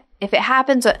what? If it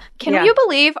happens, can you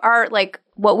believe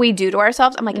what we do to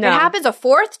ourselves? I'm like, if it happens a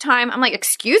 4th time, I'm like,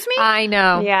 excuse me? I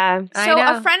know. Yeah. So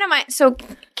a friend of mine,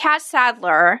 Kat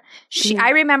Sadler, I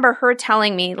remember her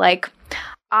telling me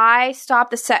I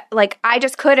stopped the set, I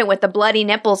just couldn't with the bloody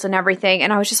nipples and everything.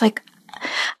 And I was just like,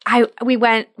 we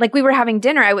went, like, we were having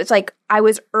dinner. I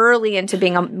was early into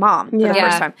being a mom for the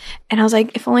first time. And I was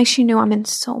like, if only she knew I'm in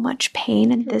so much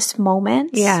pain in this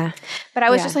moment. Yeah. But I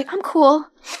was just like, I'm cool.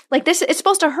 Like, this, it's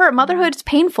supposed to hurt. Motherhood is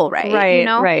painful, right? Right, you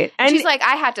know? right. And she's like,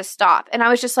 I had to stop. And I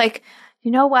was just like,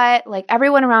 you know what? Like,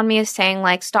 everyone around me is saying,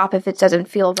 like, stop if it doesn't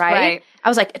feel right. I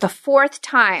was like, the fourth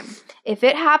time, if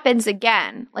it happens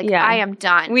again, like, I am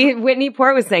done. Whitney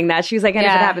Port was saying that. She was like, and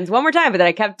if it happens one more time, but then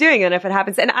I kept doing it. And if it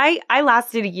happens, and I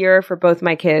lasted a year for both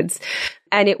my kids,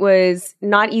 and it was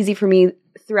not easy for me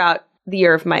throughout the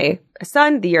year of my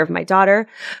son, the year of my daughter.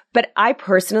 But I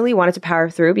personally wanted to power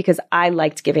through because I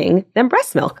liked giving them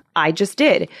breast milk. I just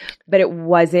did. But it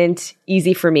wasn't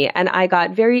easy for me. And I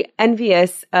got very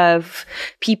envious of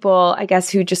people, I guess,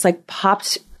 who just like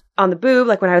popped on the boob,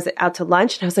 like when I was out to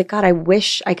lunch, and I was like, God, I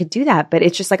wish I could do that. But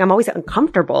it's just like, I'm always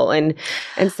uncomfortable. And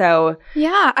so.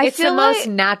 Yeah. It's the most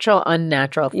natural,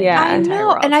 unnatural thing. Yeah. I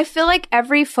know. And I feel like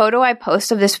every photo I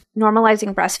post of this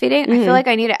normalizing breastfeeding, I feel like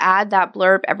I need to add that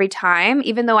blurb every time,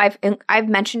 even though I've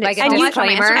mentioned it like so a much on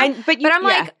my disclaimer. Instagram. But I'm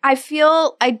like, I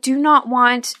feel I do not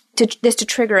want this to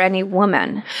trigger any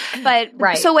woman. But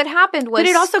so what happened was, but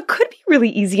it also could be really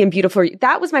easy and beautiful.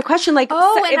 That was my question. Like,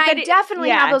 I definitely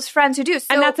have those friends who do. So,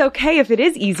 and that's okay if it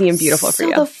is easy and beautiful for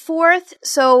you.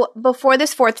 So before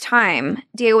this fourth time,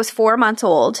 Diego was 4 months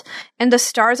old, and the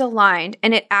stars aligned,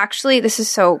 and it actually, this is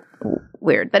so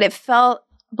weird, but it felt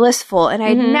blissful. And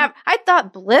I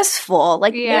thought blissful,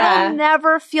 like, it'll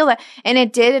never feel that. And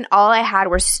it did. And all I had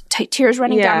were tears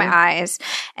running down my eyes,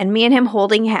 and me and him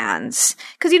holding hands.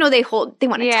 Cause, you know, they want to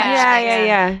touch things.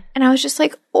 Yeah. And I was just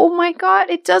like, oh my God,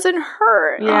 it doesn't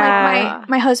hurt. Yeah. Like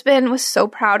my husband was so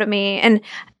proud of me. And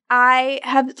I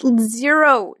have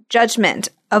zero judgment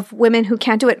of women who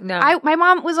can't do it. No. My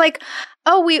mom was like,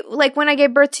 when I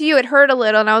gave birth to you, it hurt a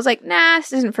little. And I was like, nah,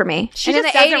 this isn't for me. She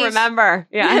just doesn't remember.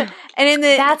 Yeah. And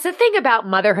that's the thing about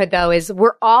motherhood, though, is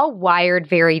we're all wired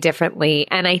very differently.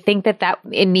 And I think that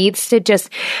it needs to just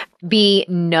be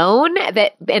known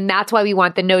and that's why we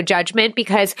want the no judgment,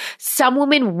 because some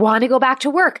women want to go back to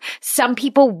work. Some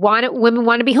women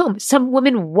want to be home. Some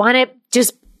women want to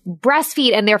just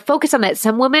breastfeed and they're focused on that.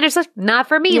 Some women are just not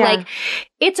for me. Like,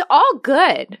 it's all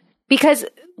good, because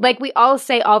like we all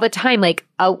say all the time, like,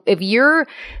 if you're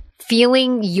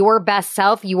feeling your best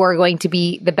self, you are going to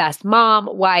be the best mom,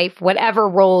 wife, whatever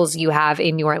roles you have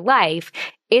in your life.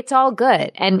 It's all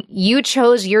good. And you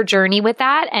chose your journey with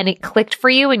that, and it clicked for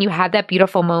you, and you had that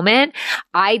beautiful moment.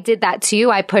 I did that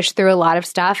too. I pushed through a lot of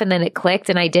stuff, and then it clicked,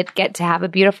 and I did get to have a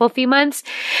beautiful few months.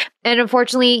 And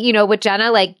unfortunately, you know, with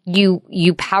Jenna, like you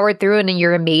powered through and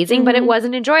you're amazing, but it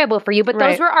wasn't enjoyable for you. But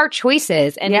those were our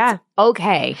choices, and it's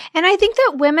okay. And I think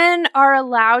that women are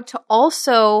allowed to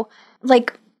also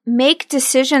like make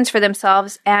decisions for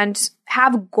themselves and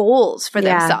have goals for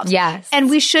themselves. Yes. And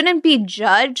we shouldn't be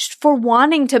judged for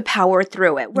wanting to power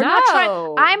through it. We're not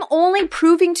trying. I'm only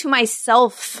proving to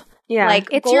myself like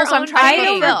it's goals your I'm own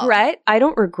trying to fulfill. I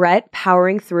don't regret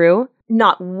powering through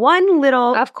not one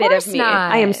little bit of me.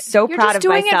 Not. I am so You're proud just of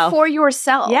doing myself. it for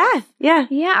yourself.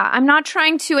 Yeah. I'm not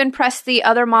trying to impress the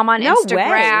other mom on Instagram.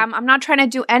 Way. I'm not trying to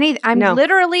do anything.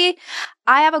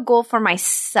 I have a goal for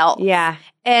myself. Yeah.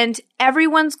 And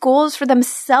everyone's goals for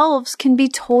themselves can be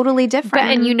totally different.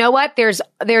 And you know what? There's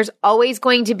always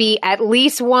going to be at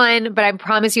least one, but I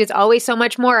promise you it's always so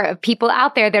much more of people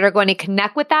out there that are going to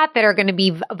connect with that are going to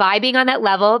be vibing on that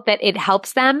level, that it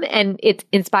helps them and it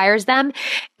inspires them.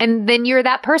 And then you're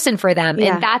that person for them.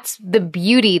 Yeah. And that's the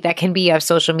beauty that can be of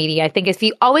social media. I think if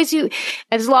you always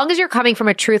as long as you're coming from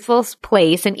a truthful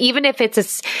place, and even if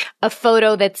it's a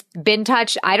photo that's been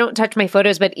touched, I don't touch my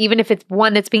photos, but even if it's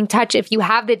one that's being touched, if you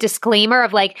have the disclaimer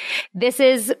of like, this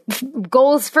is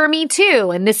goals for me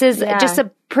too, and this is just a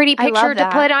pretty picture to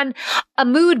put on a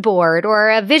mood board or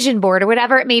a vision board or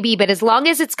whatever it may be. But as long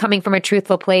as it's coming from a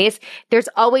truthful place, there's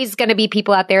always going to be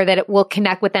people out there that it will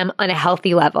connect with them on a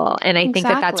healthy level. And I think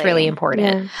that that's really important.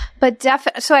 Yeah.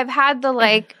 But so I've had the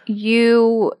like,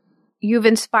 you've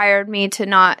inspired me to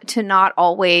not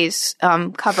always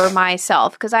cover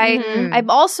myself, because I'm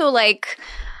also like,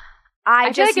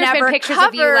 I feel just like there's never been pictures covered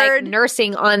of you like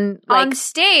nursing on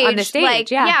stage. On the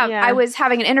stage, like, I was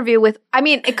having an interview with, I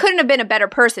mean, it couldn't have been a better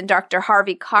person, Dr.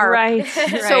 Harvey Karp. Right.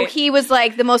 So he was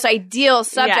like the most ideal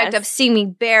subject of seeing me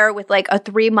bare with like a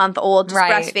 3-month-old just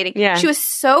breastfeeding. Yeah. She was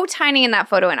so tiny in that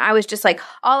photo, and I was just like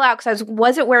all out because I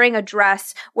wasn't wearing a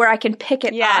dress where I can pick it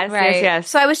up. Yes.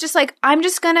 So I was just like, I'm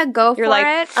just gonna go for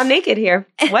it. I'm naked here.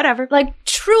 Whatever. Like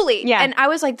truly. Yeah. And I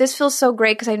was like, this feels so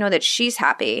great because I know that she's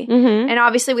happy. And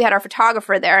obviously we had our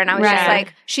photographer there, and I was just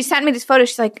like, she sent me this photo.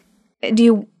 She's like, do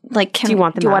you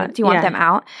want them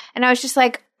out? And I was just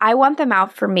like, I want them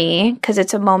out for me because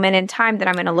it's a moment in time that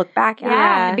I'm going to look back at.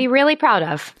 Yeah, and be really proud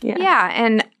of. Yeah.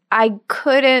 And I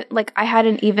couldn't, like, I had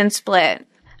an even split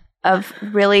of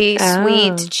really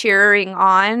sweet cheering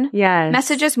on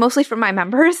messages, mostly from my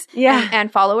members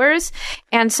and followers.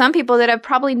 And some people that have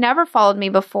probably never followed me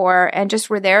before and just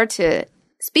were there to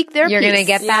speak their piece. You're going to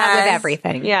get that with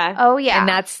everything. Yeah. Oh, yeah. And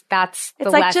that's the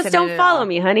it's lesson. like, just don't follow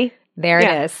me, honey. There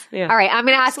it is. Yeah. All right. I'm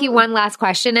going to ask you one last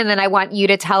question, and then I want you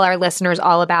to tell our listeners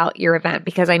all about your event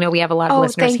because I know we have a lot of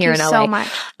listeners here in LA. Thank you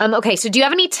so much. Okay. So do you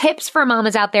have any tips for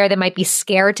mamas out there that might be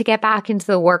scared to get back into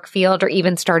the work field or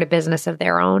even start a business of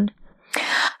their own?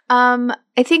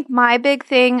 I think my big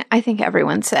thing, I think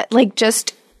everyone said, like,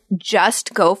 just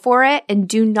go for it and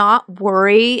do not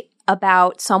worry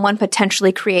about someone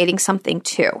potentially creating something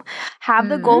too. Have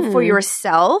the goal for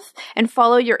yourself and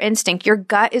follow your instinct. Your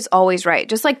gut is always right.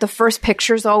 Just like the first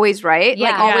picture is always right.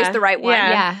 Yeah. Like always the right one.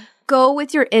 Yeah. Go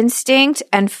with your instinct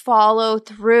and follow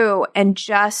through and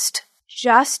just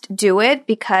do it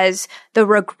because the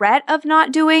regret of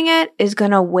not doing it is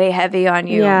going to weigh heavy on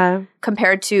you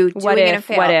compared to doing it and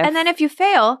fail. And then if you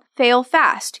fail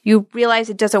fast. You realize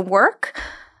it doesn't work,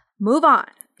 move on.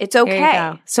 It's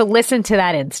okay. So listen to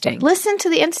that instinct. Listen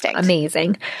to the instinct.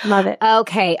 Amazing. Love it.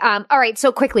 Okay. All right.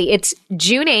 So quickly, it's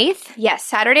June 8th. Yes,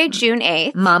 Saturday, June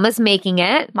 8th. Mama's Making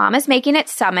It. Mama's Making It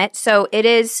Summit. So it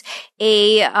is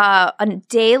a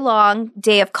day-long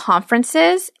day of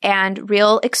conferences and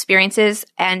real experiences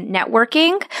and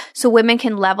networking so women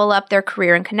can level up their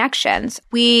career and connections.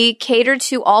 We cater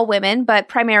to all women, but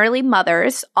primarily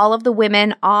mothers. All of the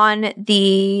women on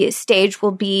the stage will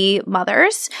be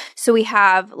mothers. So we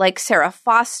have like Sarah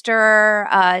Foster,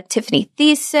 Tiffany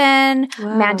Thiessen,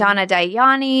 Mandana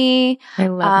Dayani. I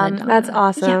love Mandana. That's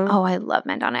awesome. Yeah. Oh, I love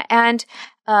Mandana. And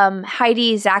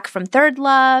Heidi Zach from Third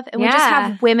Love. And we just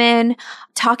have women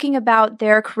talking about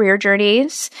their career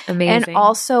journeys. Amazing. And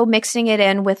also mixing it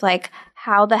in with like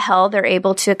how the hell they're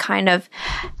able to kind of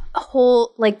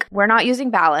like we're not using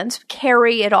balance,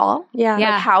 carry it all. Yeah.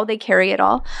 Like how they carry it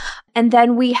all. And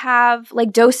then we have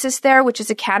like Dosis there, which is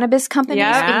a cannabis company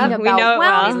speaking about we know it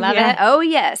well. wellness. We love it. Oh,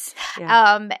 yes.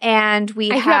 Yeah. And we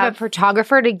have a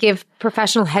photographer to give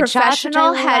professional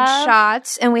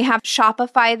headshots. And we have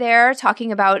Shopify there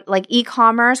talking about like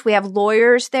e-commerce. We have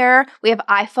lawyers there. We have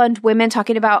iFund Women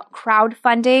talking about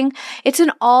crowdfunding. It's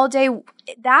an all-day.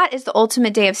 That is the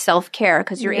ultimate day of self-care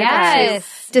because you're able to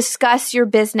discuss your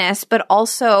business, but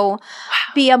also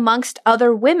be amongst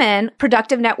other women,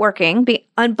 productive networking,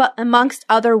 amongst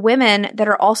other women that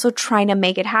are also trying to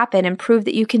make it happen and prove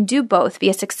that you can do both, be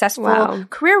a successful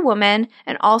career woman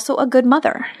and also a good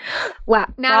mother. Wow.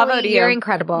 Natalie, you're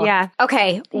incredible. Yeah.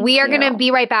 Okay. We are going to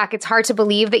be right back. It's hard to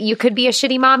believe that you could be a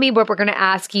shitty mommy, but we're going to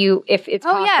ask you if it's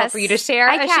possible for you to share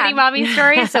a shitty mommy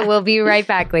story. So we'll be right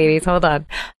back, ladies. Hold on.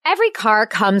 Every car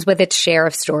comes with its share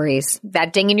of stories.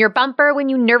 That ding in your bumper when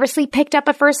you nervously picked up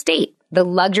a first date, the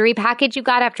luxury package you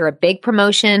got after a big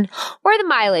promotion, or the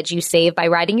mileage you saved by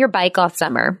riding your bike all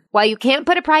summer. While you can't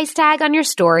put a price tag on your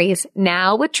stories,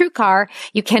 now with TrueCar,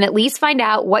 you can at least find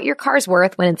out what your car's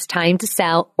worth when it's time to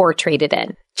sell or trade it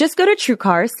in. Just go to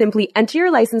TrueCar, simply enter your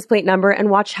license plate number and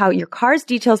watch how your car's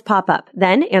details pop up.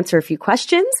 Then answer a few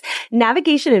questions.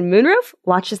 Navigation and moonroof,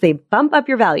 watch as they bump up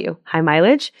your value. High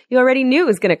mileage, you already knew it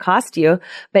was going to cost you,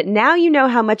 but now you know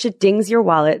how much it dings your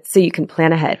wallet so you can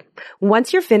plan ahead.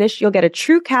 Once you're finished, you'll get a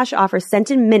true cash offer sent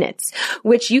in minutes,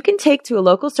 which you can take to a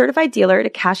local certified dealer to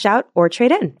cash out or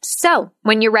trade in. So,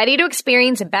 when you're ready to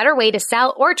experience a better way to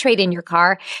sell or trade in your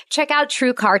car, check out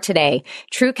TrueCar today.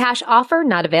 True cash offer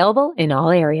not available in all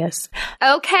areas.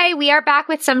 Okay, we are back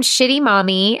with some shitty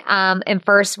mommy. And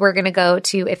first, we're going to go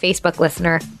to a Facebook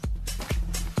listener.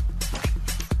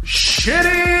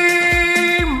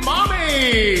 Shitty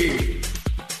mommy!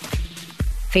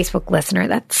 Facebook listener.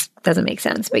 That doesn't make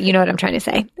sense, but you know what I'm trying to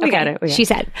say. We got it. She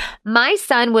said, my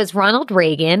son was Ronald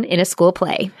Reagan in a school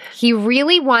play. He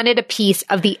really wanted a piece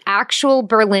of the actual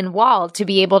Berlin Wall to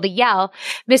be able to yell,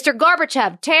 Mr.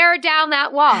 Gorbachev, tear down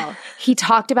that wall. He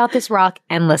talked about this rock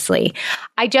endlessly.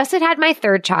 I just had my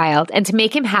third child, and to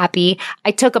make him happy,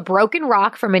 I took a broken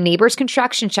rock from a neighbor's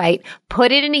construction site,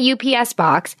 put it in a UPS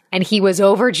box, and he was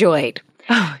overjoyed.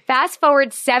 Fast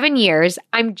forward 7 years,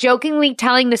 I'm jokingly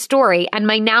telling the story, and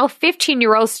my now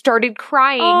 15-year-old started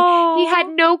crying. He had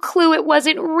no clue it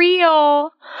wasn't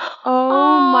real.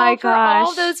 Oh my gosh. For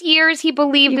all those years, he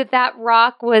believed that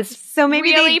rock was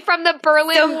really from the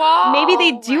Berlin Wall. Maybe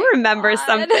they do remember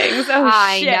some things.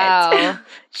 I know.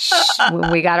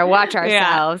 We got to watch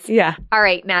ourselves. Yeah. All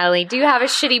right, Natalie, do you have a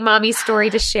shitty mommy story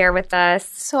to share with us?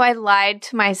 So I lied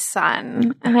to my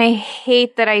son, and I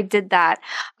hate that I did that.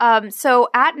 So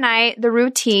at night, the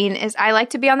routine is I like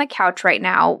to be on the couch right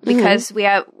now because we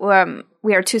are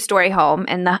a 2-story home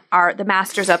and the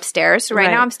master's upstairs. So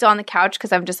right now I'm still on the couch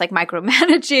because I'm just like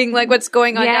micromanaging like what's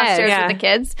going on downstairs with the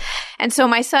kids. And so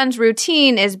my son's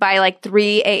routine is by like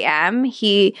 3 a.m.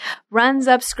 he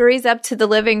scurries up to the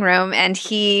living room and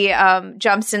he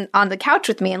jumps in on the couch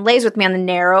with me and lays with me on the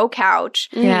narrow couch.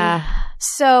 Yeah.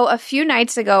 So a few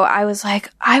nights ago, I was like,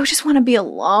 I just want to be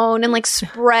alone and like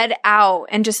spread out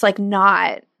and just like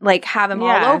not like have him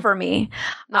all over me.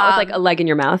 Not with like a leg in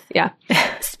your mouth. Yeah.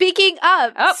 Speaking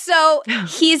of, so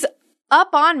he's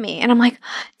up on me and I'm like,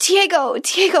 Diego,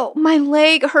 my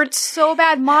leg hurts so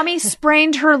bad. Mommy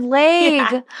sprained her leg.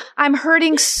 Yeah. I'm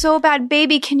hurting so bad.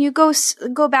 Baby, can you go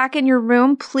back in your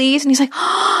room, please? And he's like,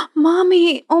 oh,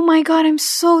 Mommy, oh my God, I'm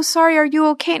so sorry. Are you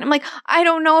okay? And I'm like, I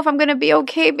don't know if I'm going to be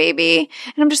okay, baby.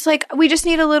 And I'm just like, I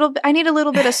need a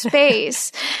little bit of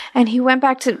space. And he went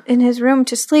back in his room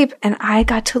to sleep and I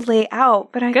got to lay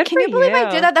out. But can you believe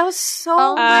I did that? That was so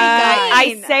God.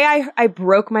 I say I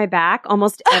broke my back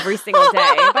almost every single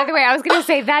day. By the way, I was going to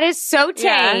say that is so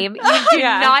tame. You do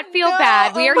not feel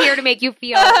bad. We are here to make you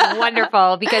feel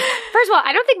wonderful because, first of all,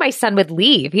 I don't think my son would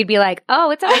leave. He'd be like, "Oh,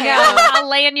 it's okay. I'll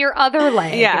lay on your other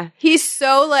leg." Yeah, he's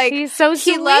so sweet.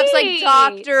 He loves like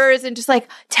doctors and just like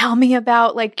tell me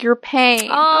about like your pain.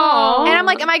 Oh, and I'm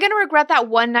like, am I going to regret that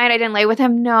one night I didn't lay with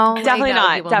him? No, definitely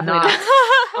not. Definitely not.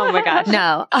 Oh my gosh,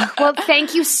 no. Well,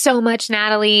 thank you so much,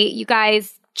 Natalie. You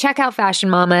guys. Check out Fashion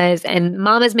Mamas and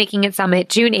Mamas Making It Summit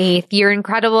June 8th. You're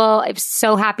incredible. I'm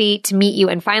so happy to meet you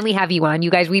and finally have you on.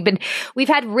 You guys, we've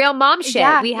had real mom shit.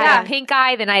 We had a pink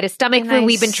eye, then I had a stomach flu.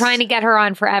 We've been trying to get her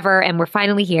on forever and we're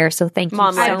finally here. So thank you so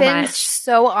much. I've been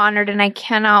so honored and I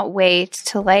cannot wait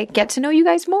to like get to know you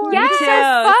guys more. Yeah, it's so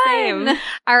fun. Same.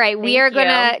 All right. We are going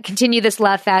to continue this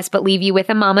love fest, but leave you with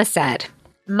a Mama Said.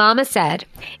 Mama said,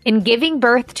 in giving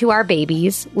birth to our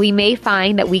babies, we may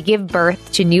find that we give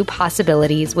birth to new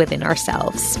possibilities within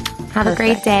ourselves. Have a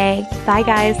great day. Bye,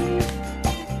 guys.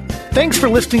 Thanks for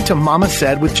listening to Mama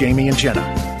Said with Jamie and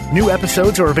Jenna. New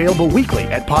episodes are available weekly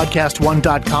at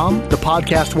podcastone.com, the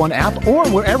Podcast One app, or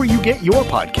wherever you get your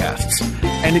podcasts.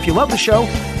 And if you love the show,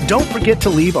 don't forget to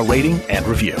leave a rating and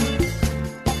review.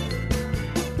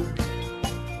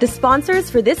 The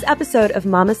sponsors for this episode of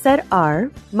Mama Said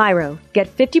are Myro.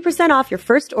 Get 50% off your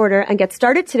first order and get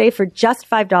started today for just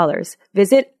 $5.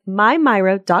 Visit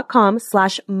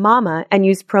mymyro.com/mama and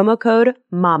use promo code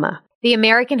MAMA. The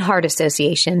American Heart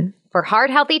Association. For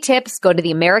heart healthy tips, go to the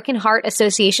American Heart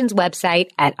Association's website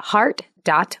at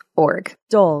heart.org.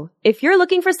 Dole. If you're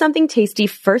looking for something tasty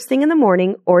first thing in the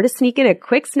morning or to sneak in a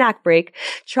quick snack break,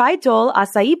 try Dole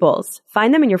acai bowls.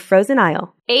 Find them in your frozen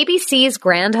aisle. ABC's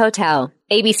Grand Hotel.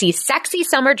 ABC's sexy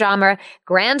summer drama,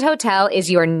 Grand Hotel, is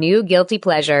your new guilty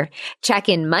pleasure. Check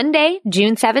in Monday,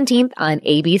 June 17th on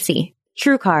ABC.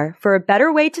 TrueCar. For a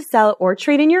better way to sell or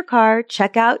trade in your car,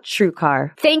 check out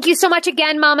TrueCar. Thank you so much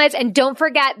again, Mamas. And don't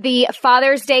forget, the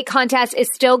Father's Day contest is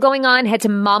still going on. Head to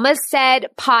Mama Said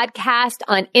Podcast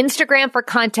on Instagram for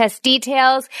contest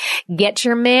details. Get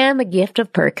your man the gift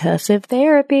of percussive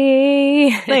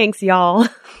therapy. Thanks, y'all.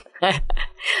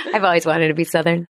 I've always wanted to be Southern.